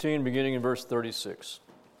Beginning in verse 36.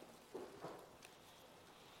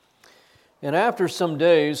 And after some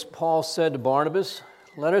days, Paul said to Barnabas,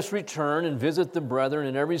 "Let us return and visit the brethren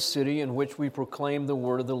in every city in which we proclaim the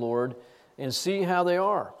word of the Lord, and see how they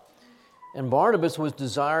are." And Barnabas was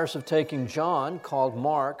desirous of taking John, called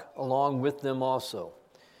Mark, along with them also.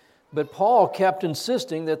 But Paul kept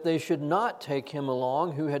insisting that they should not take him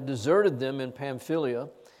along, who had deserted them in Pamphylia,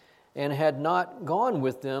 and had not gone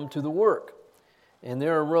with them to the work. And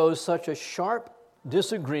there arose such a sharp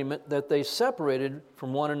disagreement that they separated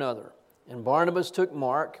from one another. And Barnabas took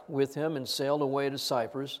Mark with him and sailed away to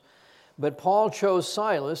Cyprus. But Paul chose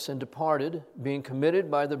Silas and departed, being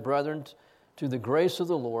committed by the brethren to the grace of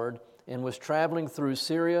the Lord, and was traveling through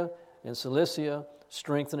Syria and Cilicia,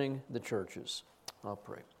 strengthening the churches. I'll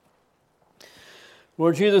pray.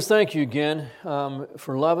 Lord Jesus, thank you again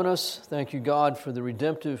for loving us. Thank you, God, for the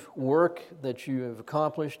redemptive work that you have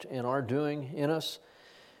accomplished and are doing in us.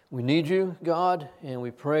 We need you, God, and we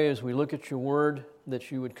pray as we look at your word that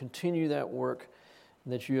you would continue that work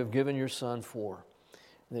that you have given your Son for,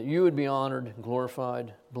 that you would be honored,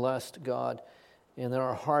 glorified, blessed, God, and that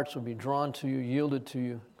our hearts would be drawn to you, yielded to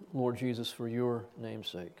you, Lord Jesus, for your name's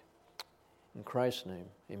sake. In Christ's name,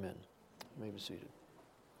 amen. You may be seated.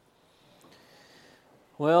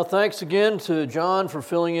 Well, thanks again to John for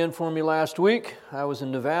filling in for me last week. I was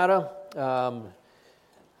in Nevada. I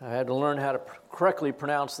had to learn how to correctly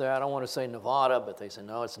pronounce that. I don't want to say Nevada, but they say,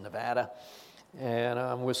 no, it's Nevada. And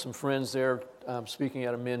I'm with some friends there speaking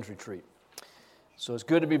at a men's retreat. So it's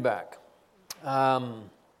good to be back. We're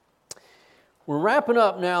wrapping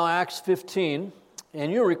up now Acts 15,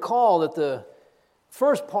 and you'll recall that the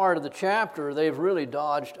first part of the chapter, they've really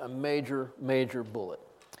dodged a major bullet.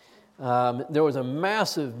 There was a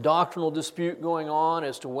massive doctrinal dispute going on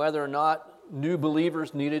as to whether or not new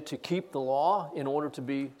believers needed to keep the law in order to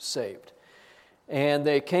be saved. And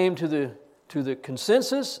they came to the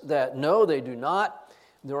consensus that no, they do not.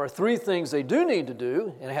 There are three things they do need to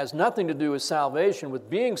do, and it has nothing to do with salvation, with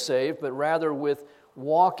being saved, but rather with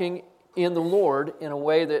walking in the Lord in a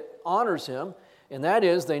way that honors Him. And that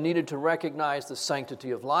is, they needed to recognize the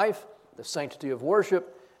sanctity of life, the sanctity of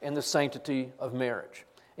worship, and the sanctity of marriage.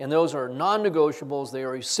 And those are non-negotiables. They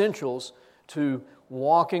are essentials to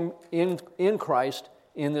walking in Christ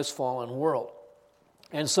in this fallen world.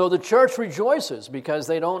 And so the church rejoices because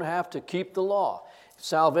they don't have to keep the law.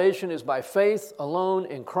 Salvation is by faith alone,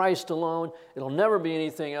 in Christ alone. It'll never be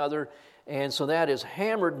anything other. And so that is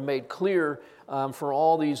hammered and made clear for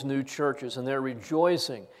all these new churches. And they're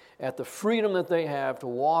rejoicing at the freedom that they have to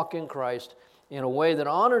walk in Christ in a way that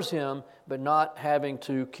honors Him, but not having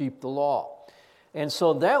to keep the law. And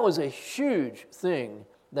so that was a huge thing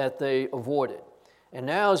that they avoided. And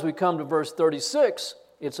now as we come to verse 36,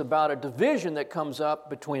 it's about a division that comes up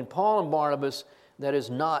between Paul and Barnabas that is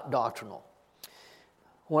not doctrinal.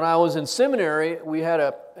 When I was in seminary, we had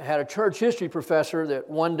a church history professor that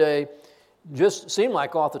one day, just seemed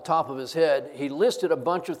like off the top of his head, he listed a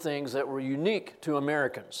bunch of things that were unique to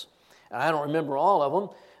Americans. And I don't remember all of them,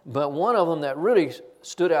 but one of them that really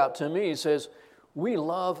stood out to me, he says, "We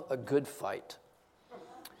love a good fight."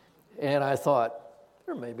 And I thought,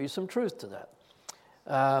 there may be some truth to that.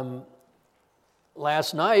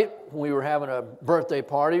 Last night, we were having a birthday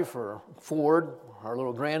party for Ford, our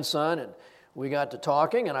little grandson, and we got to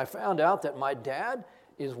talking, and I found out that my dad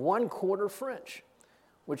is 1/4 French,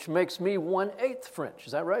 which makes me 1/8 French.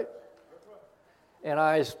 Is that right? And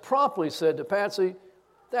I promptly said to Patsy,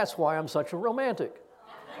 "That's why I'm such a romantic."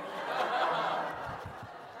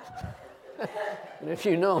 And if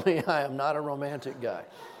you know me, I am not a romantic guy.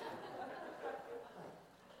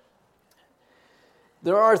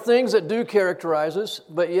 There are things that do characterize us,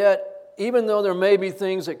 but yet, even though there may be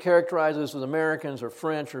things that characterize us as Americans or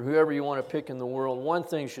French or whoever you want to pick in the world, one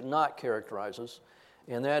thing should not characterize us,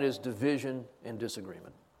 and that is division and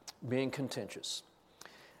disagreement, being contentious,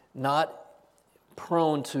 not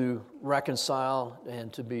prone to reconcile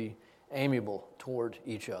and to be amiable toward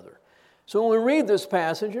each other. So when we read this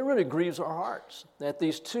passage, it really grieves our hearts that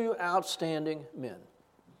these two outstanding men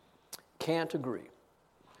can't agree.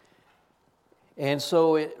 And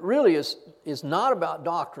so it really is not about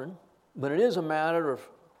doctrine, but it is a matter of,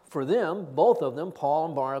 for them, both of them, Paul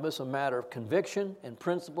and Barnabas, a matter of conviction and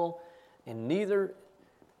principle, and neither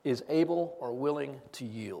is able or willing to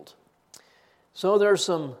yield. So there's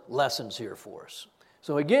some lessons here for us.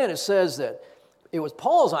 So again, it says that it was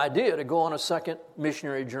Paul's idea to go on a second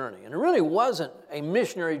missionary journey. And it really wasn't a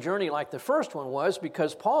missionary journey like the first one was,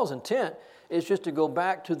 because Paul's intent is just to go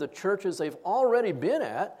back to the churches they've already been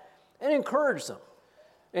at and encourage them.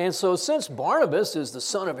 And so since Barnabas is the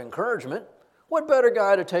son of encouragement, what better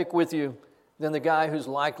guy to take with you than the guy who's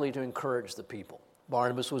likely to encourage the people.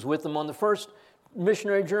 Barnabas was with them on the first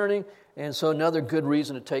missionary journey, and so another good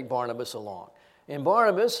reason to take Barnabas along. And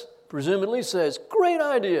Barnabas presumably says, great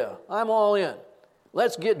idea, I'm all in.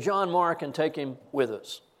 Let's get John Mark and take him with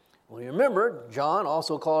us. Well, you remember, John,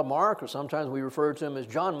 also called Mark, or sometimes we refer to him as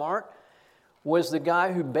John Mark, was the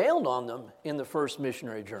guy who bailed on them in the first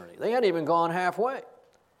missionary journey. They hadn't even gone halfway,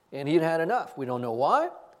 and he'd had enough. We don't know why,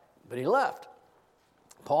 but he left.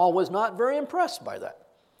 Paul was not very impressed by that,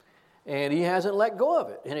 and he hasn't let go of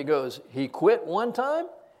it. And he goes, he quit one time,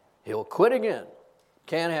 he'll quit again.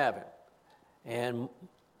 Can't have him. And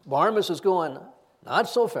Barnabas is going, not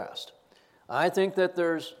so fast. I think that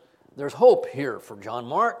there's hope here for John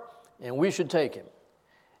Mark, and we should take him.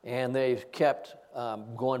 And they've kept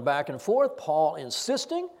going back and forth, Paul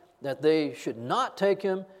insisting that they should not take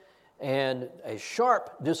him, and a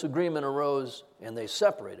sharp disagreement arose, and they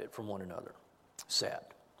separated from one another. Sad.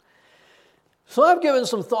 So I've given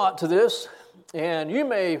some thought to this, and you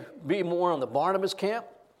may be more on the Barnabas camp,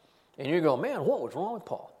 and you go, man, what was wrong with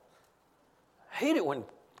Paul? I hate it when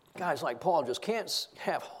guys like Paul just can't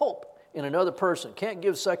have hope in another person, can't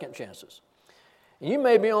give second chances. And you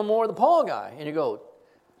may be on more of the Paul guy, and you go,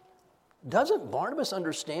 doesn't Barnabas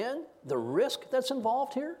understand the risk that's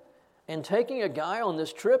involved here? And taking a guy on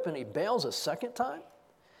this trip and he bails a second time?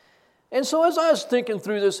 And so as I was thinking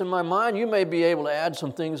through this in my mind, you may be able to add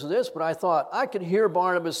some things to this, but I thought I could hear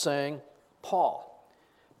Barnabas saying, Paul,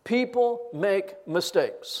 people make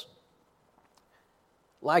mistakes.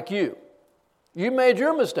 Like you. You made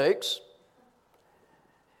your mistakes.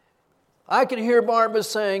 I could hear Barnabas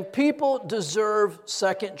saying, people deserve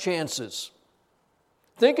second chances.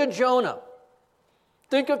 Think of Jonah.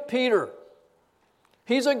 Think of Peter.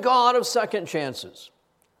 He's a God of second chances.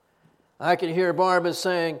 I can hear Barnabas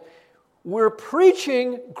saying, we're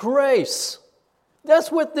preaching grace.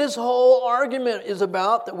 That's what this whole argument is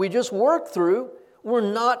about that we just worked through. We're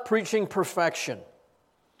not preaching perfection.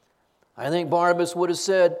 I think Barnabas would have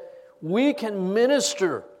said, we can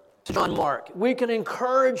minister to John Mark. We can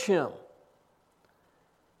encourage him.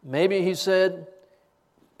 Maybe he said,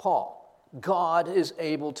 Paul, God is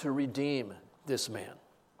able to redeem this man.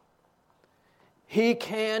 He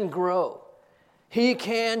can grow. He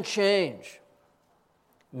can change.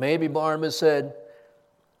 Maybe Barnabas said,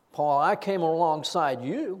 Paul, I came alongside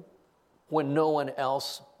you when no one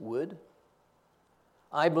else would.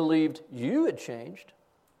 I believed you had changed.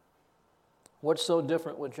 What's so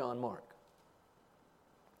different with John Mark?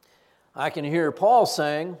 I can hear Paul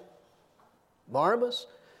saying, Barnabas,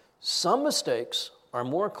 some mistakes are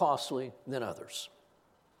more costly than others.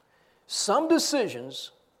 Some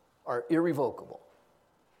decisions are irrevocable.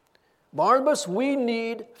 Barnabas, we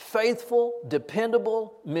need faithful,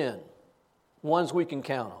 dependable men, ones we can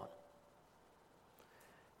count on.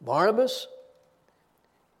 Barnabas,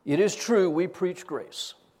 it is true we preach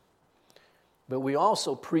grace, but we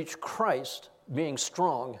also preach Christ being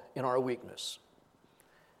strong in our weakness.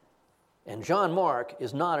 And John Mark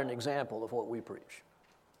is not an example of what we preach.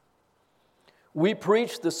 We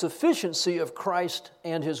preach the sufficiency of Christ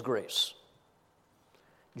and His grace.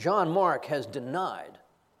 John Mark has denied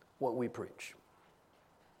what we preach.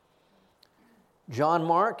 John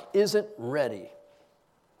Mark isn't ready.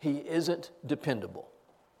 He isn't dependable.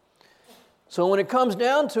 So when it comes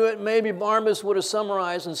down to it, maybe Barnabas would have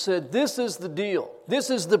summarized and said, this is the deal. This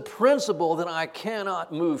is the principle that I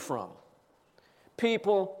cannot move from.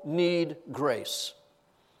 People need grace.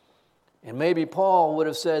 And maybe Paul would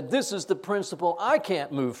have said, this is the principle I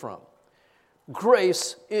can't move from.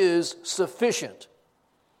 Grace is sufficient.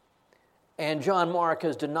 And John Mark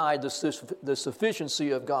has denied the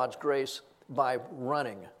sufficiency of God's grace by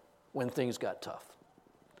running when things got tough.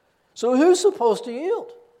 So who's supposed to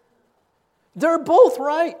yield? They're both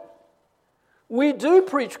right. We do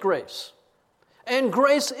preach grace. And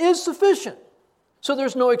grace is sufficient. So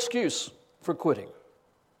there's no excuse for quitting.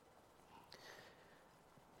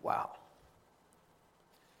 Wow.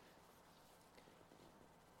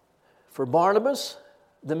 For Barnabas,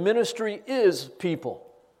 the ministry is people.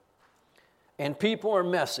 And people are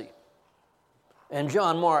messy. And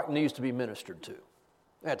John Mark needs to be ministered to.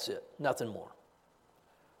 That's it, nothing more.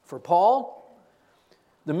 For Paul,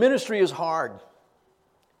 the ministry is hard.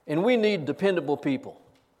 And we need dependable people.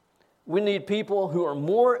 We need people who are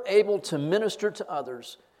more able to minister to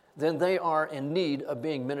others than they are in need of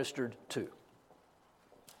being ministered to.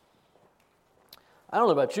 I don't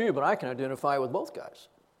know about you, but I can identify with both guys.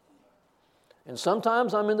 And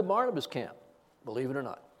sometimes I'm in the Barnabas camp, believe it or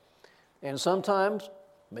not. And sometimes,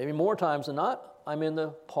 maybe more times than not, I'm in the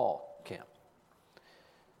Paul camp.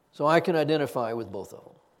 So I can identify with both of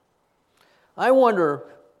them. I wonder,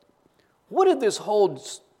 what did this whole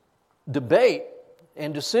debate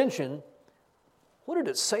and dissension, what did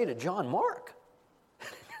it say to John Mark?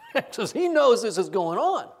 Because he knows this is going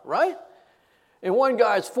on, right? And one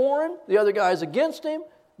guy's for him, the other guy's against him.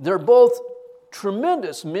 They're both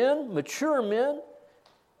tremendous men, mature men.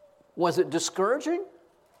 Was it discouraging?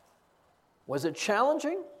 Was it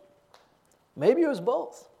challenging? Maybe it was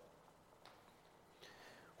both.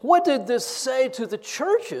 What did this say to the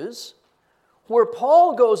churches where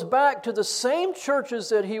Paul goes back to the same churches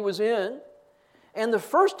that he was in, and the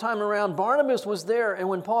first time around Barnabas was there, and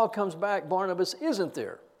when Paul comes back, Barnabas isn't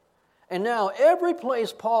there? And now every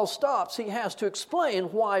place Paul stops, he has to explain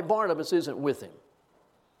why Barnabas isn't with him.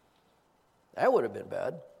 That would have been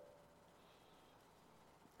bad.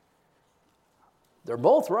 They're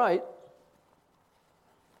both right.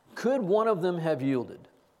 Could one of them have yielded?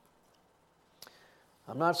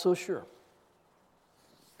 I'm not so sure.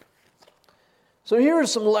 So here are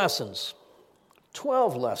some lessons,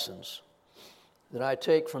 12 lessons that I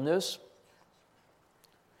take from this.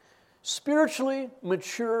 Spiritually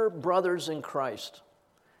mature brothers in Christ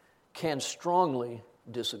can strongly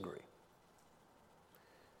disagree.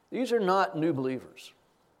 These are not new believers.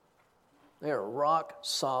 They are rock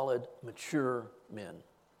solid, mature men.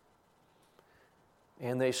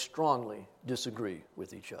 And they strongly disagree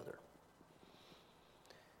with each other.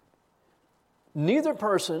 Neither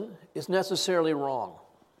person is necessarily wrong.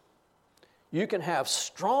 You can have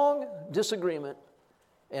strong disagreement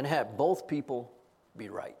and have both people be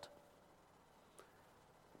right.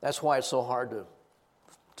 That's why it's so hard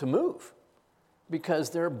to move, because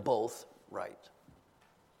they're both right.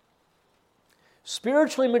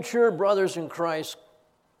 Spiritually mature brothers in Christ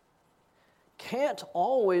can't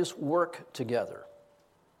always work together.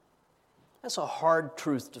 That's a hard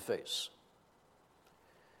truth to face.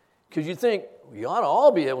 Because you think, we ought to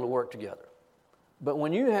all be able to work together. But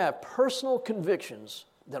when you have personal convictions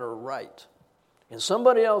that are right, and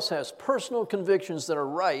somebody else has personal convictions that are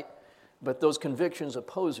right, but those convictions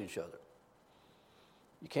oppose each other,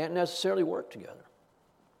 you can't necessarily work together.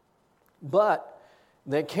 But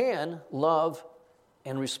they can love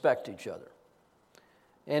and respect each other.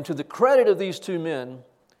 And to the credit of these two men,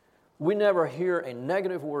 we never hear a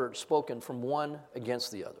negative word spoken from one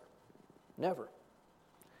against the other. Never.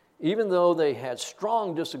 Even though they had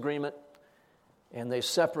strong disagreement and they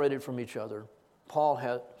separated from each other, Paul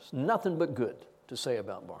has nothing but good to say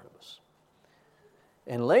about Barnabas.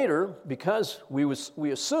 And later, because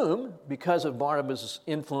we assume, because of Barnabas'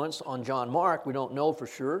 influence on John Mark, we don't know for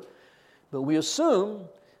sure, but we assume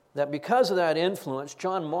that because of that influence,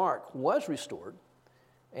 John Mark was restored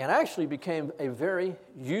and actually became a very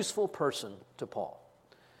useful person to Paul.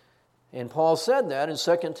 And Paul said that in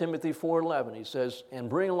 2 Timothy 4:11. He says, "And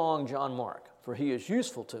bring along John Mark, for he is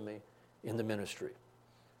useful to me in the ministry."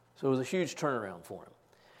 So it was a huge turnaround for him.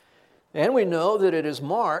 And we know that it is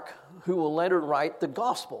Mark who will later write the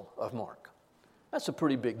Gospel of Mark. That's a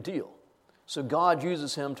pretty big deal. So God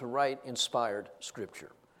uses him to write inspired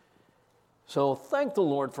Scripture. So thank the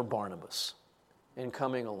Lord for Barnabas in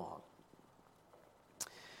coming along.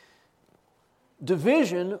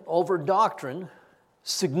 Division over doctrine,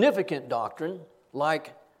 significant doctrine,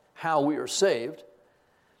 like how we are saved,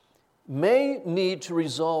 may need to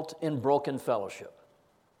result in broken fellowship.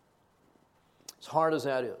 As hard as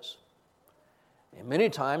that is. And many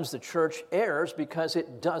times the church errs because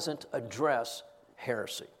it doesn't address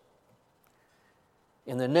heresy.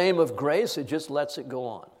 In the name of grace, it just lets it go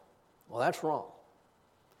on. Well, that's wrong.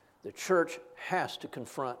 The church has to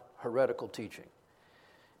confront heretical teaching.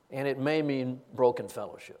 And it may mean broken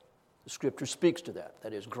fellowship. The Scripture speaks to that.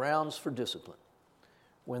 That is grounds for discipline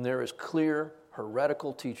when there is clear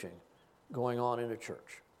heretical teaching going on in a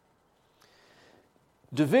church.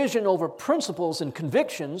 Division over principles and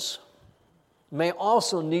convictions may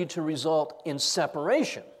also need to result in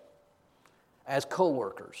separation as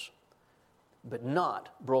co-workers, but not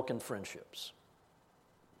broken friendships.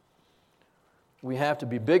 We have to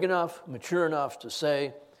be big enough, mature enough to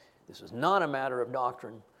say, this is not a matter of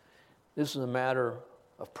doctrine. This is a matter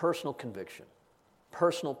of personal conviction,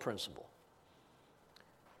 personal principle.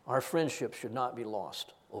 Our friendship should not be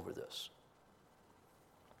lost over this.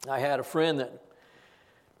 I had a friend that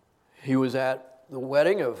he was at the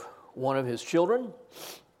wedding of one of his children,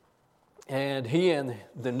 and he and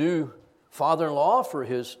the new father-in-law for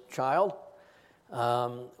his child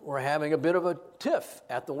were having a bit of a tiff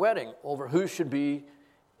at the wedding over who should be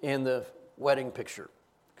in the wedding picture.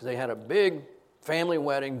 Because they had a big family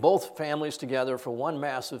wedding, both families together for one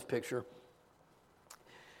massive picture.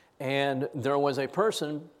 And there was a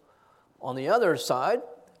person on the other side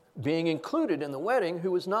being included in the wedding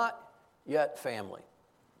who was not yet family.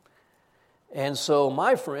 And so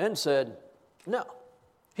my friend said, no,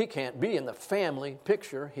 he can't be in the family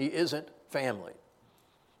picture. He isn't family.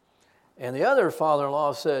 And the other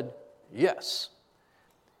father-in-law said, yes,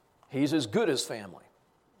 he's as good as family.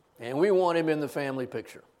 And we want him in the family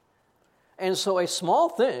picture. And so a small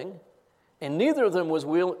thing, and neither of them was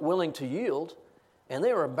willing to yield, and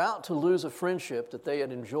they were about to lose a friendship that they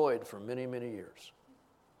had enjoyed for many, many years.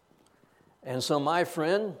 And so my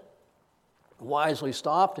friend wisely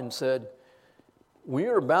stopped and said, we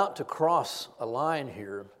are about to cross a line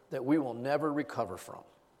here that we will never recover from.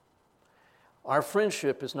 Our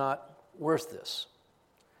friendship is not worth this.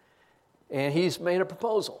 And he's made a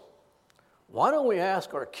proposal. Why don't we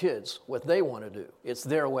ask our kids what they want to do? It's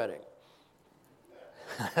their wedding.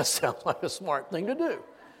 That sounds like a smart thing to do.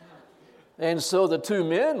 And so the two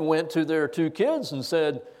men went to their two kids and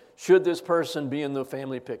said, should this person be in the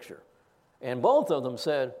family picture? And both of them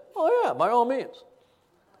said, oh yeah, by all means.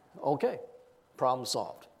 Okay, problem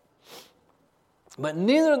solved. But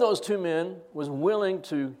neither of those two men was willing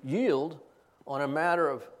to yield on a matter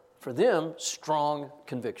of, for them, strong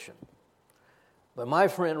conviction. But my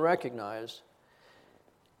friend recognized,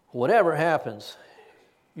 whatever happens,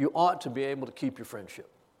 you ought to be able to keep your friendship.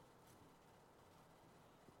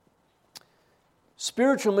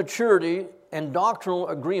 Spiritual maturity and doctrinal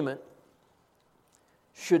agreement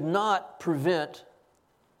does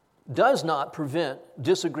not prevent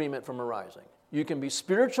disagreement from arising. You can be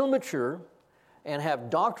spiritually mature and have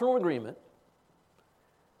doctrinal agreement,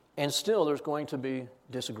 and still there's going to be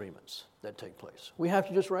disagreements that take place. We have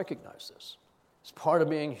to just recognize this. It's part of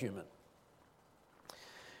being human.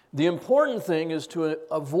 The important thing is to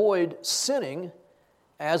avoid sinning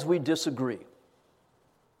as we disagree.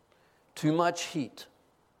 Too much heat,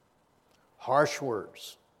 harsh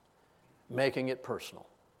words, making it personal.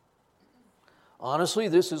 Honestly,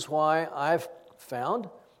 this is why I've found,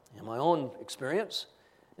 in my own experience,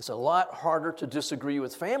 it's a lot harder to disagree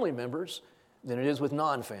with family members than it is with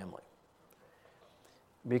non-family.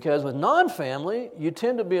 Because with non-family, you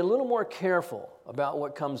tend to be a little more careful about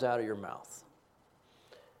what comes out of your mouth.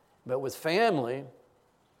 But with family,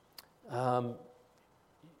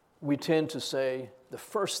 we tend to say the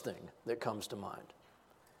first thing that comes to mind.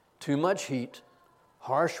 Too much heat,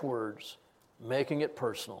 harsh words, making it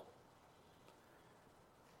personal.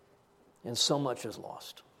 And so much is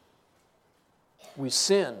lost. We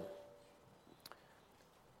sin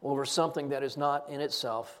over something that is not in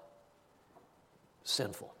itself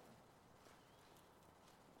sinful.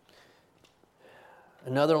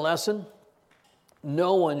 Another lesson,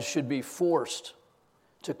 no one should be forced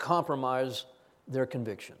to compromise their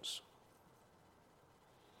convictions.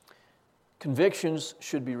 Convictions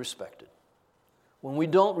should be respected. When we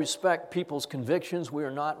don't respect people's convictions, we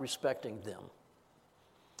are not respecting them.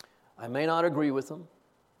 I may not agree with them,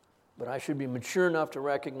 but I should be mature enough to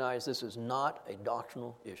recognize this is not a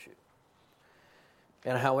doctrinal issue.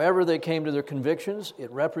 And however they came to their convictions, it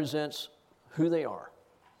represents who they are.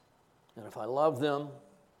 And if I love them,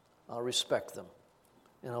 I'll respect them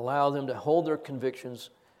and allow them to hold their convictions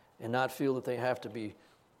and not feel that they have to be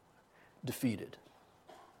defeated.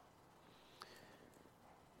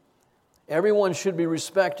 Everyone should be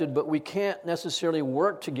respected, but we can't necessarily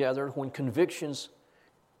work together when convictions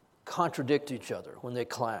contradict each other, when they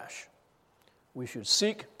clash. We should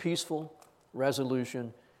seek peaceful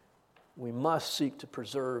resolution. We must seek to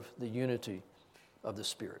preserve the unity of the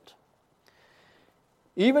Spirit.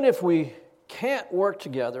 Even if we can't work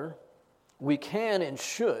together, we can and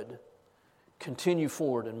should continue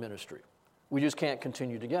forward in ministry. We just can't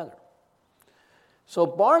continue together. So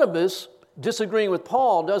Barnabas disagreeing with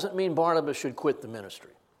Paul doesn't mean Barnabas should quit the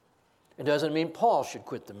ministry. It doesn't mean Paul should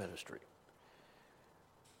quit the ministry.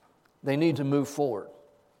 They need to move forward.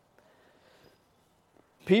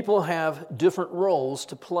 People have different roles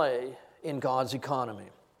to play in God's economy.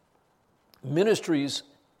 Ministries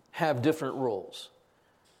have different roles.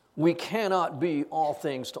 We cannot be all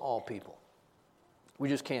things to all people. We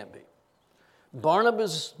just can't be.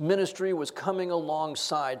 Barnabas' ministry was coming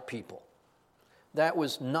alongside people. That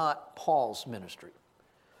was not Paul's ministry.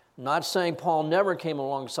 Not saying Paul never came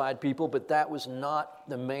alongside people, but that was not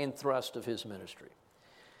the main thrust of his ministry.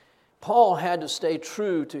 Paul had to stay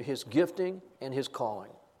true to his gifting and his calling.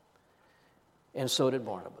 And so did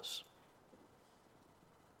Barnabas.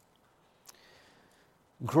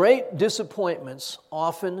 Great disappointments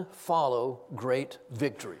often follow great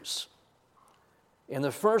victories. In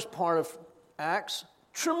the first part of Acts,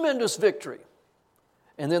 tremendous victory.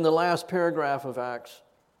 And then the last paragraph of Acts,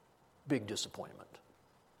 big disappointment.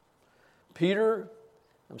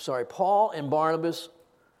 Paul and Barnabas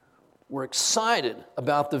were excited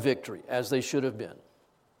about the victory, as they should have been.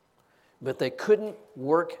 but they couldn't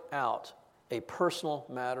work out a personal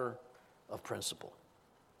matter of principle.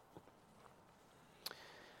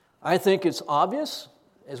 I think it's obvious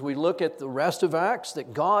as we look at the rest of Acts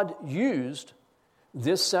that God used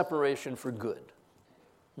this separation for good.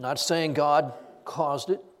 I'm not saying God caused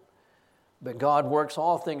it, but God works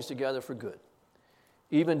all things together for good.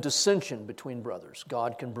 Even dissension between brothers,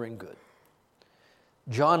 God can bring good.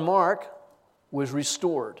 John Mark was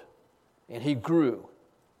restored, and he grew,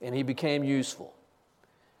 and he became useful.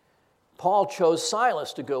 Paul chose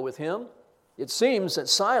Silas to go with him. It seems that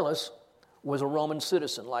Silas was a Roman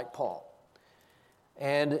citizen like Paul.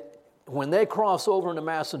 And when they cross over into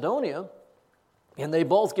Macedonia, and they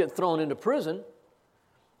both get thrown into prison,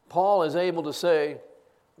 Paul is able to say,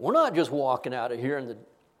 we're not just walking out of here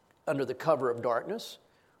under the cover of darkness.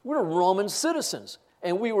 We're Roman citizens,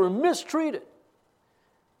 and we were mistreated.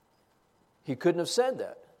 He couldn't have said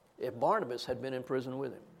that if Barnabas had been in prison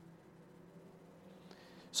with him.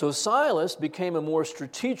 So Silas became a more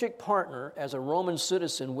strategic partner as a Roman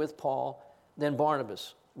citizen with Paul than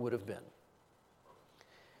Barnabas would have been.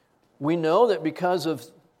 We know that because of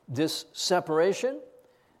this separation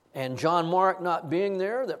and John Mark not being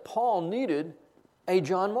there, that Paul needed a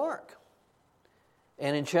John Mark.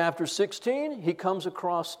 And in chapter 16, he comes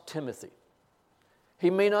across Timothy. He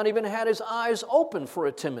may not even had his eyes open for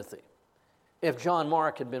a Timothy if John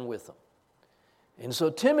Mark had been with him. And so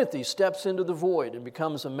Timothy steps into the void and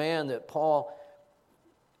becomes a man that Paul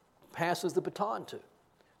passes the baton to,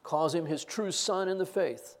 calls him his true son in the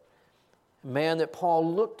faith, a man that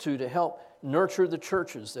Paul looked to help nurture the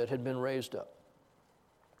churches that had been raised up.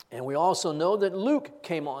 And we also know that Luke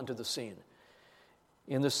came onto the scene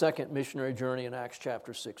in the second missionary journey in Acts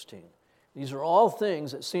chapter 16. These are all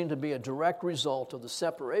things that seem to be a direct result of the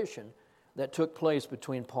separation that took place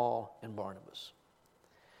between Paul and Barnabas.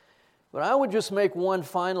 But I would just make one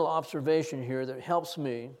final observation here that helps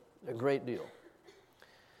me a great deal.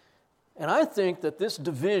 And I think that this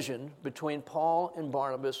division between Paul and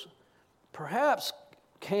Barnabas perhaps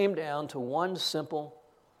came down to one simple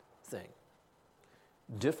thing: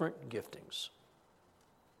 different giftings.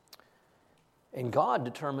 And God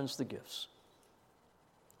determines the gifts.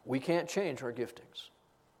 We can't change our giftings.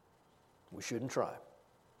 We shouldn't try.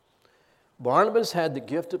 Barnabas had the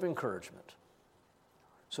gift of encouragement.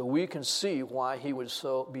 So we can see why he would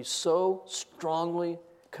be so strongly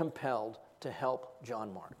compelled to help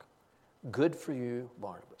John Mark. Good for you,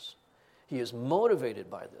 Barnabas. He is motivated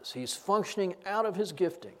by this. He's functioning out of his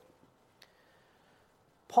gifting.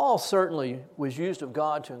 Paul certainly was used of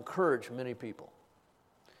God to encourage many people.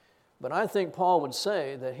 But I think Paul would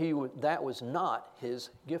say that that was not his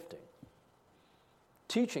gifting.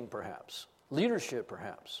 Teaching, perhaps. Leadership,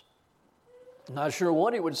 perhaps. Not sure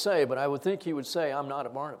what he would say, but I would think he would say, I'm not a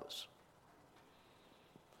Barnabas.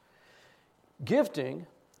 Gifting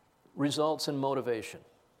results in motivation.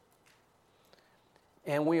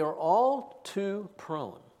 And we are all too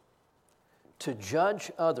prone to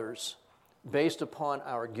judge others based upon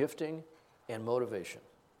our gifting and motivation.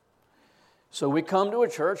 So we come to a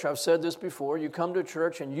church, I've said this before, you come to a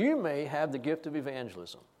church and you may have the gift of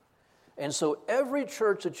evangelism. And so every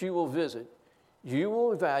church that you will visit, you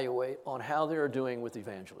will evaluate on how they are doing with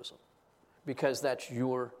evangelism, because that's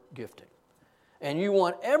your gifting. And you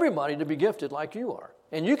want everybody to be gifted like you are.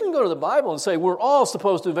 And you can go to the Bible and say, we're all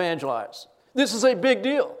supposed to evangelize. This is a big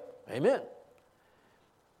deal. Amen.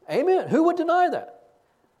 Amen. Who would deny that?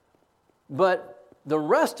 But the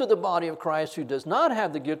rest of the body of Christ who does not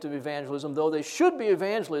have the gift of evangelism, though they should be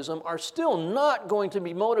evangelism, are still not going to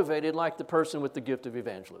be motivated like the person with the gift of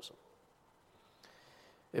evangelism.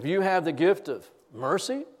 If you have the gift of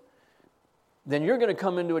mercy, then you're going to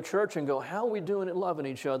come into a church and go, how are we doing at loving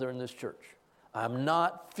each other in this church? I'm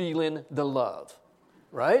not feeling the love,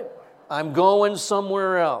 right? I'm going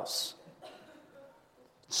somewhere else.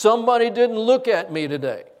 Somebody didn't look at me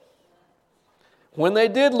today. When they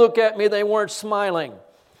did look at me, they weren't smiling.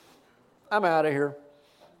 I'm out of here.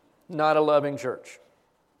 Not a loving church.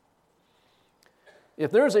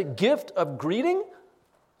 If there's a gift of greeting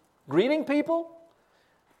people,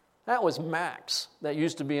 that was Max that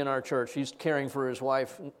used to be in our church. He's caring for his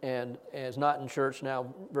wife and is not in church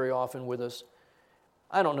now very often with us.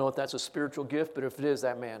 I don't know if that's a spiritual gift, but if it is,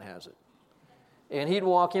 that man has it. And he'd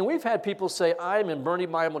walk in. We've had people say, I'm in Bernie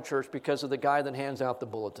Bible Church because of the guy that hands out the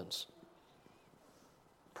bulletins.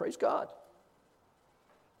 Praise God.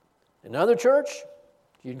 Another church,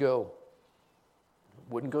 you'd go,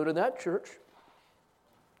 wouldn't go to that church.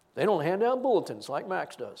 They don't hand out bulletins like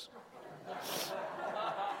Max does.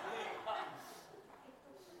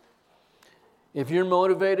 If you're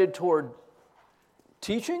motivated toward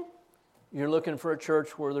teaching, you're looking for a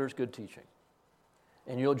church where there's good teaching.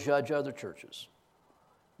 And you'll judge other churches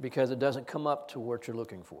because it doesn't come up to what you're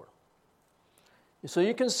looking for. So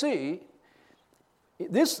you can see,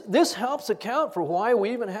 this helps account for why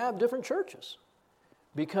we even have different churches.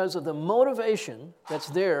 Because of the motivation that's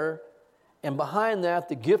there, and behind that,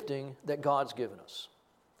 the gifting that God's given us.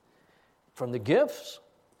 From the gifts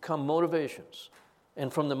come motivations.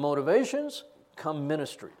 And from the motivations come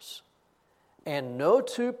ministries. And no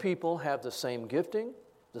two people have the same gifting,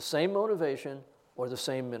 the same motivation, or the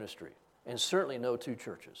same ministry. And certainly no two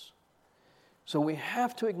churches. So we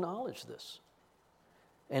have to acknowledge this.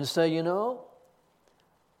 And say,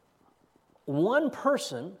 one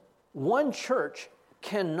person, one church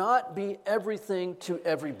cannot be everything to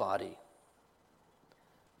everybody.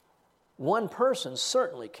 One person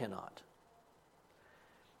certainly cannot.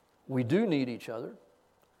 We do need each other.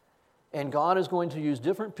 And God is going to use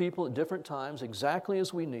different people at different times exactly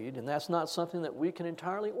as we need, and that's not something that we can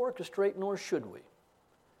entirely orchestrate, nor should we.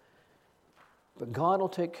 But God will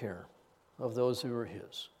take care of those who are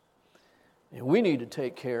His. And we need to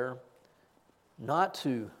take care not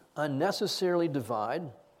to unnecessarily divide,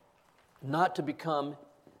 not to become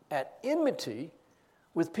at enmity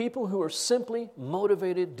with people who are simply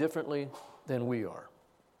motivated differently than we are.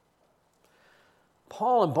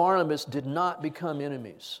 Paul and Barnabas did not become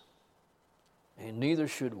enemies, and neither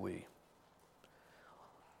should we.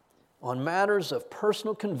 On matters of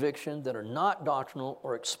personal conviction that are not doctrinal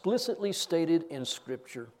or explicitly stated in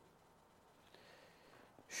Scripture,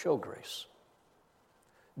 show grace.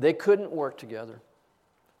 They couldn't work together.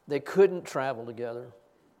 They couldn't travel together.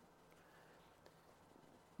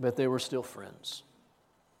 But they were still friends.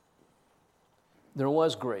 There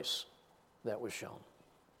was grace that was shown.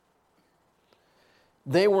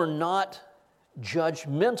 They were not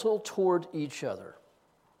judgmental toward each other.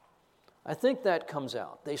 I think that comes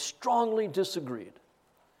out. They strongly disagreed.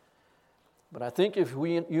 But I think if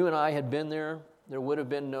you and I had been there, there would have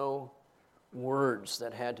been no words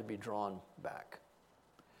that had to be drawn back.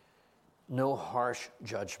 No harsh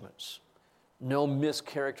judgments. No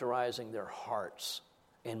mischaracterizing their hearts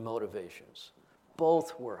and motivations.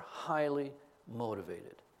 Both were highly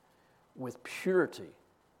motivated with purity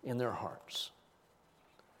in their hearts.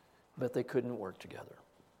 But they couldn't work together.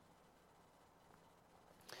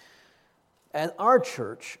 At our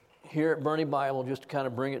church, here at Bernie Bible, just to kind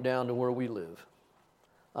of bring it down to where we live,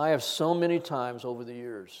 I have so many times over the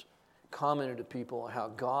years commented to people how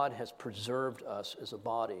God has preserved us as a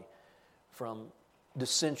body from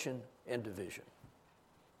dissension and division.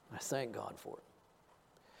 I thank God for it.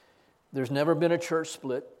 There's never been a church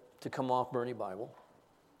split to come off Bernie Bible.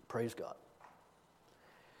 Praise God.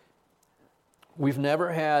 We've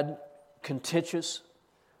never had contentious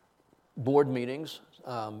board meetings,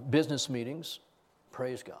 business meetings.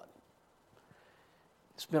 Praise God.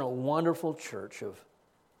 It's been a wonderful church of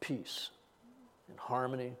peace and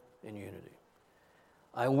harmony and unity.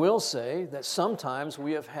 I will say that sometimes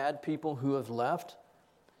we have had people who have left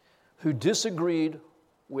who disagreed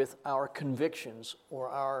with our convictions or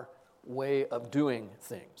our way of doing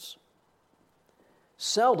things.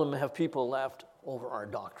 Seldom have people left over our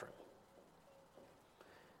doctrine.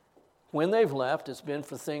 When they've left, it's been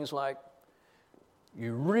for things like,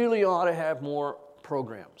 you really ought to have more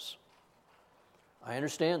programs. I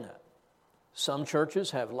understand that. Some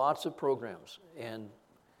churches have lots of programs, and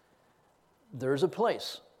there's a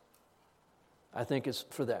place. I think it's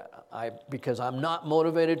for that. Because I'm not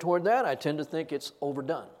motivated toward that, I tend to think it's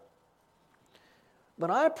overdone.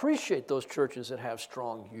 But I appreciate those churches that have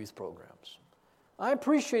strong youth programs. I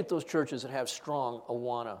appreciate those churches that have strong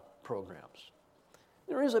Awana programs.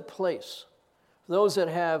 There is a place for those that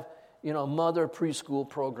have, mother preschool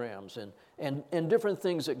programs and different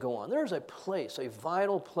things that go on. There's a place, a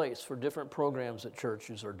vital place for different programs that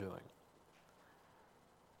churches are doing.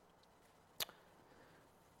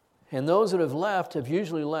 And those that have left have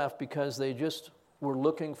usually left because they just were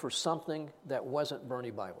looking for something that wasn't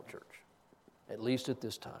Bernie Bible Church, at least at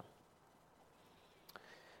this time.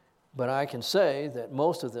 But I can say that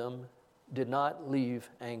most of them did not leave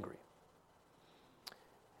angry.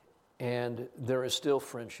 And there is still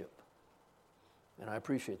friendship. And I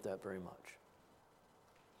appreciate that very much.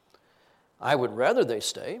 I would rather they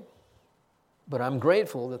stay, but I'm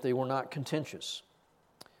grateful that they were not contentious.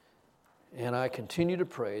 And I continue to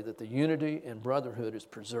pray that the unity and brotherhood is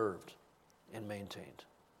preserved and maintained.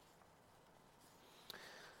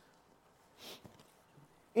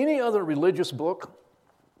 Any other religious book,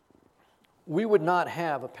 we would not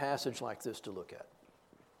have a passage like this to look at.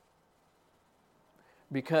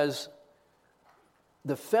 Because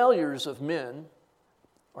the failures of men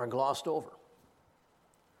are glossed over.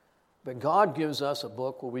 But God gives us a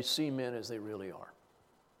book where we see men as they really are.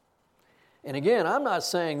 And again, I'm not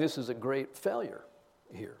saying this is a great failure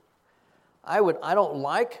here. I don't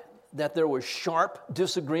like that there was sharp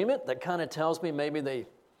disagreement. That kind of tells me maybe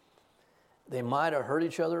they might have hurt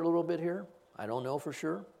each other a little bit here. I don't know for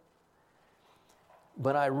sure.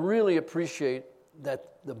 But I really appreciate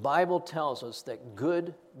that the Bible tells us that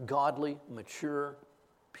good, godly, mature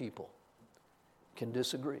people can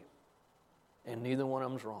disagree. And neither one of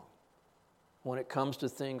them's wrong when it comes to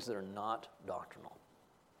things that are not doctrinal.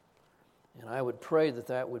 And I would pray that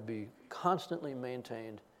that would be constantly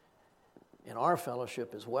maintained in our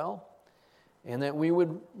fellowship as well, and that we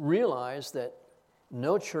would realize that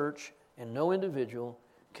no church and no individual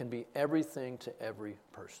can be everything to every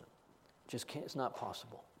person. Just can't, it's not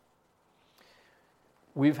possible.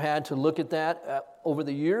 We've had to look at that over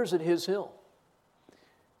the years at His Hill.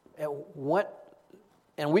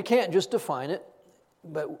 And we can't just define it,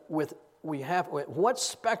 but what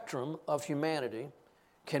spectrum of humanity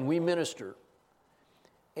can we minister?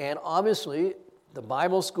 And obviously, the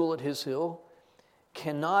Bible school at His Hill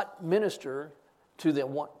cannot minister to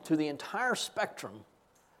the entire spectrum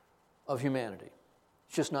of humanity.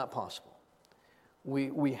 It's just not possible.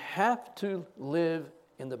 We have to live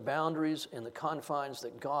in the boundaries and the confines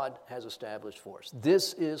that God has established for us.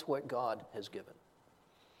 This is what God has given.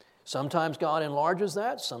 Sometimes God enlarges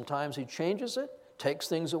that. Sometimes He changes it, takes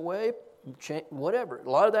things away, whatever. A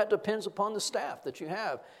lot of that depends upon the staff that you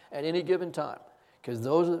have at any given time, because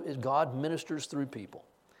God ministers through people.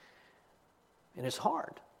 And it's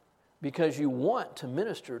hard because you want to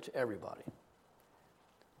minister to everybody,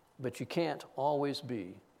 but you can't always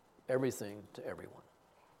be everything to everyone.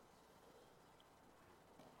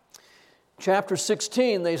 Chapter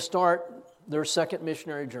 16, they start their second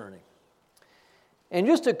missionary journey. And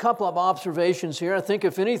just a couple of observations here. I think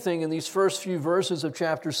if anything, in these first few verses of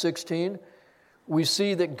chapter 16, we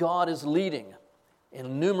see that God is leading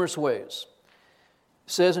in numerous ways.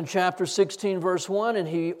 It says in chapter 16, verse 1, "And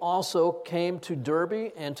he also came to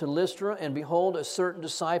Derbe and to Lystra, and behold, a certain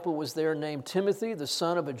disciple was there named Timothy, the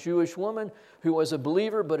son of a Jewish woman, who was a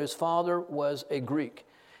believer, but his father was a Greek.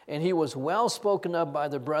 And he was well spoken of by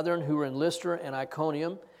the brethren who were in Lystra and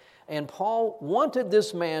Iconium, and Paul wanted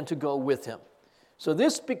this man to go with him." So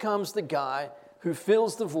this becomes the guy who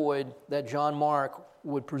fills the void that John Mark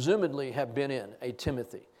would presumably have been in, a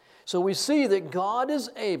Timothy. So we see that God is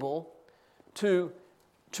able to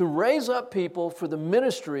raise up people for the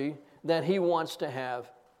ministry that He wants to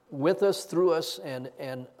have with us, through us,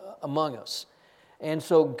 and among us. And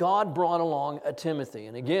so God brought along a Timothy.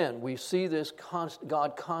 And again, we see this,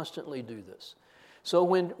 God constantly do this. So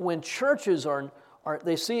when churches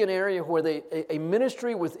they see an area where a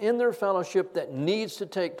ministry within their fellowship that needs to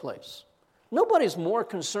take place. Nobody's more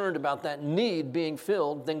concerned about that need being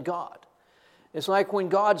filled than God. It's like when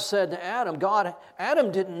God said to Adam,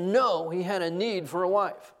 Adam didn't know he had a need for a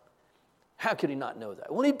wife. How could he not know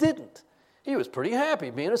that? Well, he didn't. He was pretty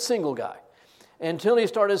happy being a single guy until he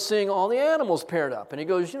started seeing all the animals paired up. And he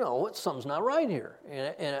goes, something's not right here.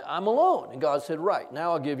 And I'm alone. And God said, right,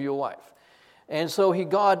 now I'll give you a wife. And so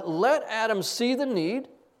God let Adam see the need,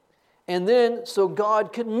 and then so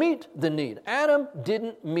God could meet the need. Adam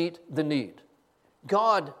didn't meet the need.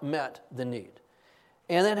 God met the need.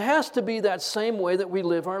 And it has to be that same way that we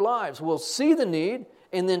live our lives. We'll see the need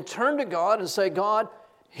and then turn to God and say, God,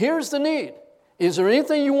 here's the need. Is there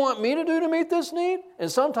anything you want me to do to meet this need? And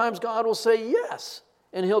sometimes God will say yes,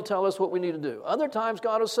 and He'll tell us what we need to do. Other times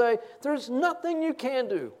God will say, there's nothing you can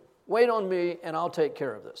do. Wait on me and I'll take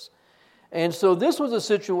care of this. And so this was a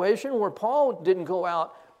situation where Paul didn't go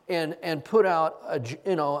out and put out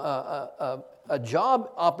a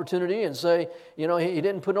job opportunity and say, he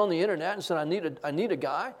didn't put it on the internet and said, I need a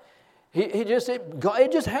guy. It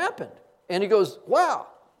just happened. And he goes, wow,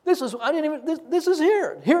 this is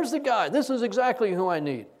here. Here's the guy. This is exactly who I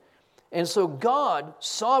need. And so God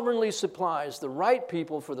sovereignly supplies the right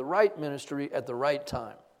people for the right ministry at the right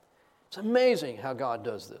time. It's amazing how God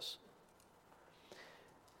does this.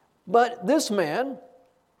 But this man,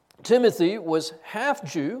 Timothy, was half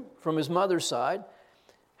Jew from his mother's side,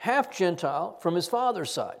 half Gentile from his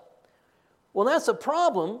father's side. Well, that's a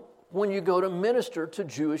problem when you go to minister to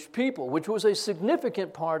Jewish people, which was a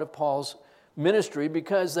significant part of Paul's ministry,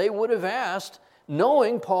 because they would have asked,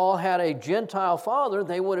 knowing Paul had a Gentile father,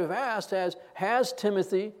 they would have asked, has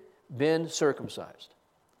Timothy been circumcised?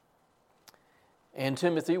 And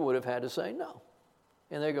Timothy would have had to say no.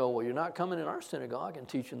 And they go, well, you're not coming in our synagogue and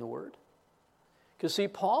teaching the word. Because see,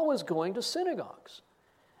 Paul was going to synagogues,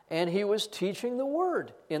 and he was teaching the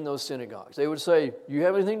word in those synagogues. They would say, you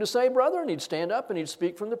have anything to say, brother? And he'd stand up and he'd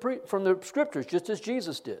speak from the scriptures, just as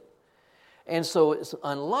Jesus did. And so it's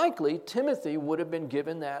unlikely Timothy would have been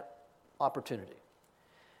given that opportunity.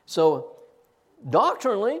 So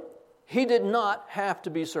doctrinally, he did not have to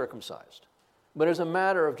be circumcised. But as a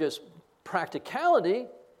matter of just practicality,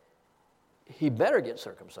 he better get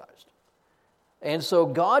circumcised. And so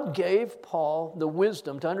God gave Paul the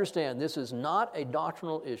wisdom to understand this is not a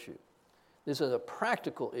doctrinal issue. This is a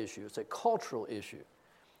practical issue. It's a cultural issue.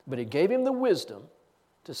 But he gave him the wisdom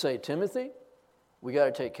to say, Timothy, we got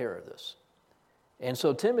to take care of this. And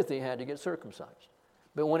so Timothy had to get circumcised.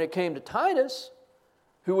 But when it came to Titus,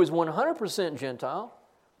 who was 100% Gentile,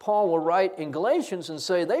 Paul will write in Galatians and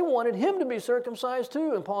say they wanted him to be circumcised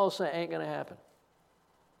too. And Paul will say, ain't going to happen.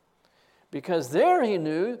 Because there he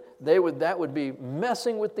knew that would be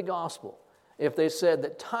messing with the gospel if they said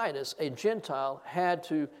that Titus, a Gentile, had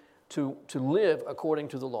to live according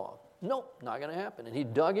to the law. Nope, not going to happen. And he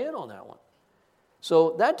dug in on that one.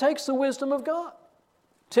 So that takes the wisdom of God.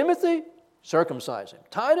 Timothy, circumcise him.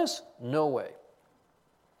 Titus, no way.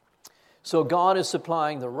 So God is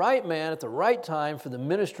supplying the right man at the right time for the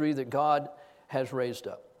ministry that God has raised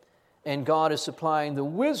up. And God is supplying the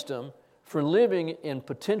wisdom for living in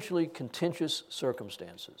potentially contentious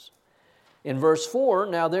circumstances. In verse 4,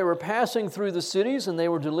 now they were passing through the cities, and they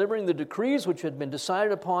were delivering the decrees which had been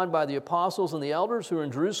decided upon by the apostles and the elders who were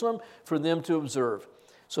in Jerusalem for them to observe.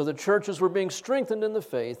 So the churches were being strengthened in the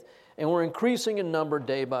faith and were increasing in number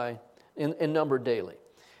daily.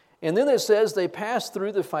 And then it says they passed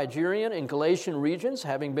through the Phrygian and Galatian regions,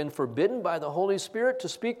 having been forbidden by the Holy Spirit to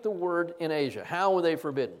speak the word in Asia. How were they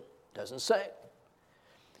forbidden? Doesn't say.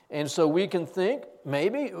 And so we can think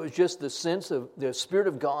maybe it was just the sense of the Spirit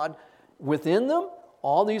of God within them,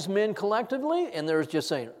 all these men collectively, and they're just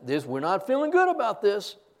saying, we're not feeling good about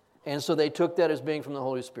this. And so they took that as being from the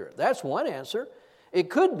Holy Spirit. That's one answer. It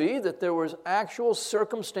could be that there was actual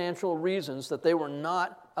circumstantial reasons that they were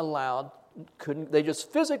not allowed, they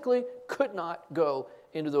just physically could not go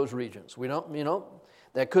into those regions. We don't,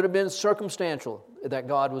 that could have been circumstantial that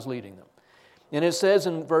God was leading them. And it says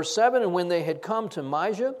in verse 7, and when they had come to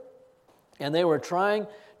Mysia, and they were trying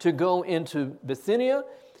to go into Bithynia,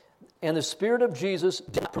 and the Spirit of Jesus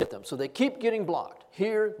did not permit them. So they keep getting blocked.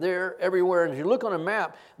 Here, there, everywhere. And if you look on a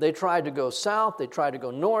map, they tried to go south, they tried to go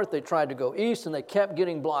north, they tried to go east, and they kept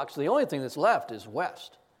getting blocked. So the only thing that's left is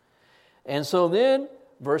west. And so then,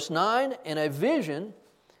 verse 9, and a vision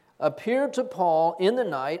appeared to Paul in the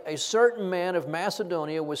night. A certain man of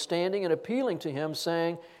Macedonia was standing and appealing to him,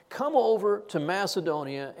 saying, come over to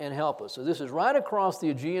Macedonia and help us. So this is right across the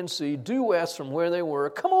Aegean Sea, due west from where they were.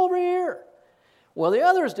 Come over here. Well, the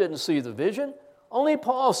others didn't see the vision. Only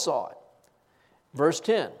Paul saw it. Verse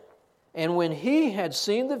 10, and when he had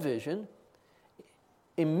seen the vision,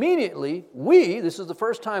 immediately this is the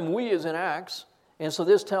first time we is in Acts, and so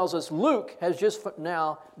this tells us Luke has just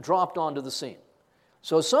now dropped onto the scene.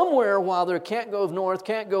 So somewhere while there can't go north,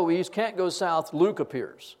 can't go east, can't go south, Luke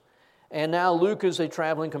appears. And now Luke is a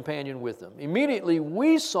traveling companion with them. Immediately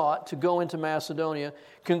we sought to go into Macedonia,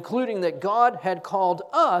 concluding that God had called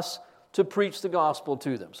us to preach the gospel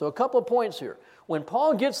to them. So a couple of points here. When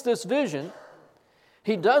Paul gets this vision,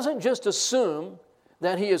 he doesn't just assume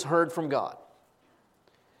that he has heard from God.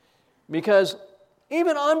 Because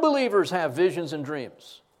even unbelievers have visions and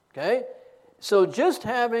dreams. Okay? So just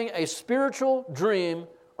having a spiritual dream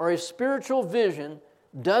or a spiritual vision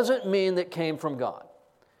doesn't mean that came from God.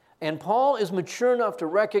 And Paul is mature enough to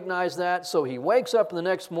recognize that, so he wakes up the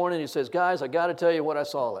next morning and he says, guys, I got to tell you what I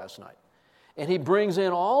saw last night. And he brings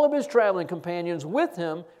in all of his traveling companions with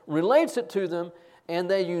him, relates it to them, and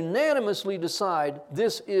they unanimously decide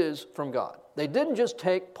this is from God. They didn't just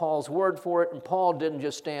take Paul's word for it, and Paul didn't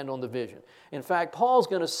just stand on the vision. In fact, Paul's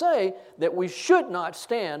going to say that we should not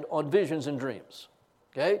stand on visions and dreams.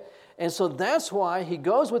 Okay? And so that's why he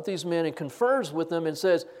goes with these men and confers with them and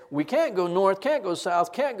says, we can't go north, can't go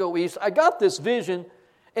south, can't go east. I got this vision,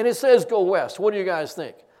 and it says go west. What do you guys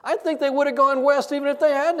think? I think they would have gone west even if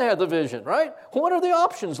they hadn't had the vision, right? What are the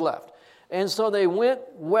options left? And so they went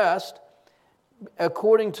west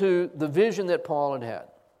according to the vision that Paul had had.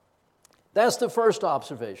 That's the first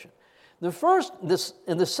observation.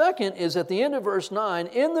 The second is at the end of verse 9,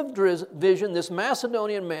 in the vision, this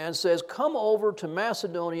Macedonian man says, come over to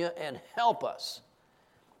Macedonia and help us.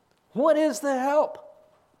 What is the help?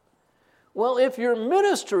 Well, if your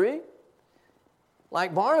ministry,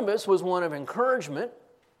 like Barnabas, was one of encouragement,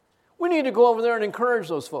 we need to go over there and encourage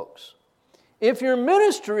those folks. If your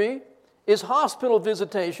ministry is hospital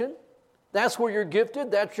visitation, that's where you're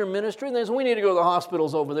gifted, that's your ministry, then we need to go to the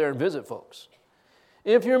hospitals over there and visit folks.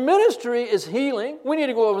 If your ministry is healing, we need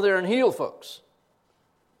to go over there and heal folks.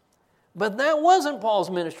 But that wasn't Paul's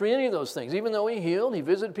ministry, any of those things. Even though he healed, he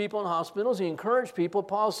visited people in hospitals, he encouraged people,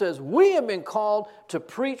 Paul says, we have been called to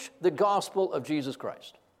preach the gospel of Jesus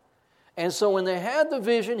Christ. And so when they had the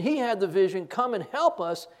vision, he had the vision, come and help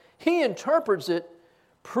us. He interprets it,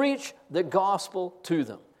 preach the gospel to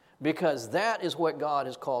them. Because that is what God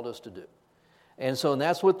has called us to do. And so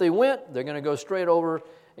that's what they went. They're going to go straight over.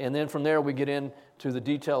 And then from there we get into the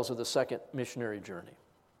details of the second missionary journey.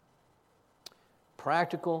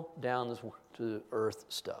 Practical, down to earth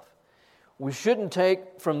stuff. We shouldn't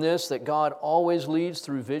take from this that God always leads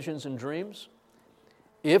through visions and dreams.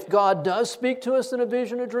 If God does speak to us in a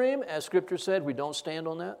vision or dream, as Scripture said, we don't stand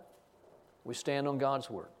on that. We stand on God's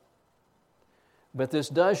Word. But this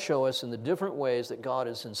does show us in the different ways that God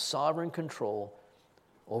is in sovereign control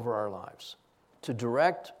over our lives. To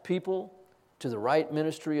direct people to the right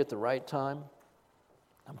ministry at the right time.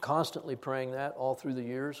 I'm constantly praying that all through the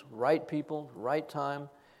years. Right people, right time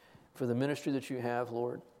for the ministry that you have,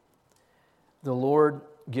 Lord. The Lord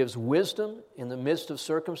gives wisdom in the midst of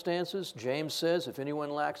circumstances. James says, if anyone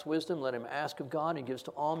lacks wisdom, let him ask of God. He gives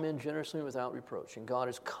to all men generously without reproach. And God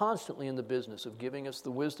is constantly in the business of giving us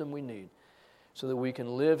the wisdom we need so that we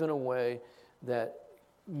can live in a way that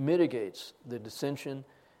mitigates the dissension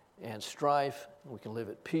and strife. We can live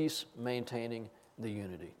at peace, maintaining the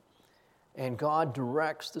unity. And God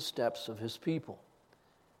directs the steps of His people.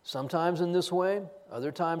 Sometimes in this way,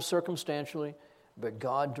 other times circumstantially, but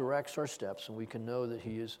God directs our steps and we can know that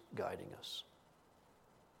He is guiding us.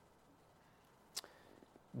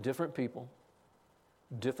 Different people,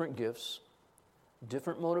 different gifts,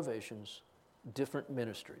 different motivations, different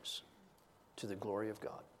ministries to the glory of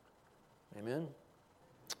God. Amen?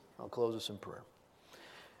 I'll close us in prayer.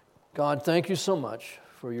 God, thank you so much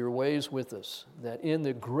for your ways with us, that in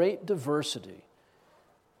the great diversity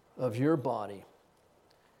of your body,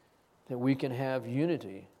 that we can have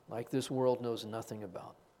unity like this world knows nothing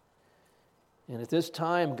about. And at this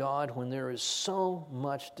time, God, when there is so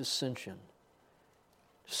much dissension,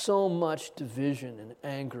 so much division and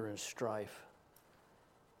anger and strife,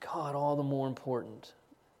 God, all the more important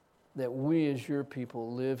that we as your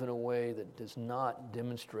people live in a way that does not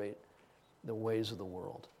demonstrate the ways of the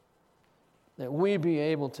world. That we be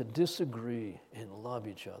able to disagree and love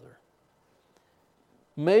each other.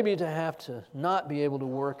 Maybe to have to not be able to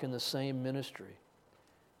work in the same ministry,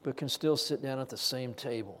 but can still sit down at the same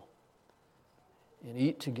table and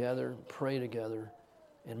eat together, pray together,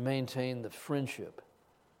 and maintain the friendship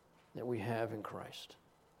that we have in Christ.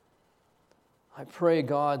 I pray,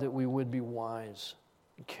 God, that we would be wise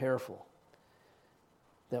and careful,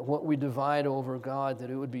 that what we divide over, God,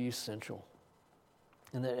 that it would be essential.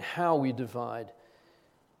 And that how we divide,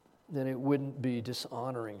 that it wouldn't be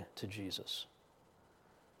dishonoring to Jesus.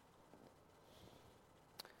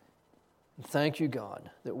 And thank you,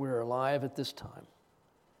 God, that we're alive at this time,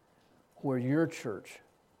 where your church,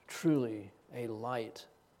 truly a light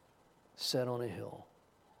set on a hill,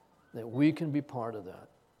 that we can be part of that,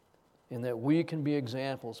 and that we can be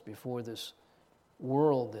examples before this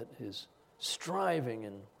world that is striving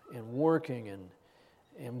and working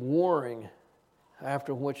and warring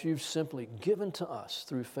after what you've simply given to us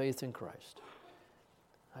through faith in Christ.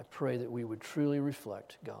 I pray that we would truly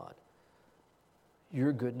reflect, God,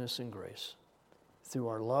 your goodness and grace through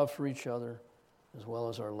our love for each other as well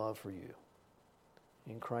as our love for you.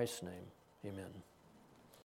 In Christ's name, amen.